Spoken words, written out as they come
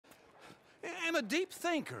am a deep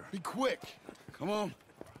thinker. Be quick. Come on.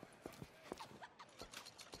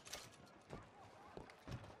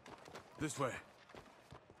 This way.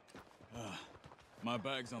 My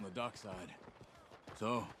bag's on the dockside.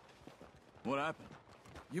 So, what happened?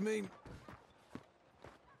 You mean...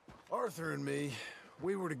 Arthur and me,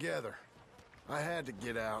 we were together. I had to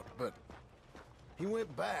get out, but... he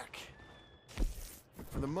went back.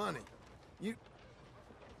 For the money.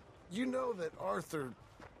 You know that Arthur...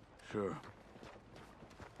 Sure.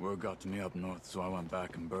 Word got to me up north, so I went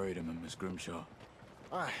back and buried him in Miss Grimshaw.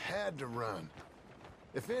 I had to run.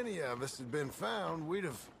 If any of us had been found, we'd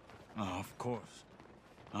have... Oh, of course.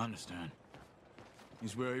 I understand.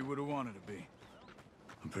 He's where he would have wanted to be.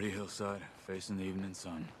 A pretty hillside, facing the evening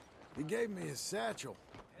sun. He gave me his satchel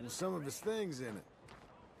with some of his things in it.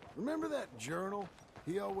 Remember that journal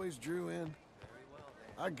he always drew in?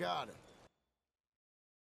 I got it.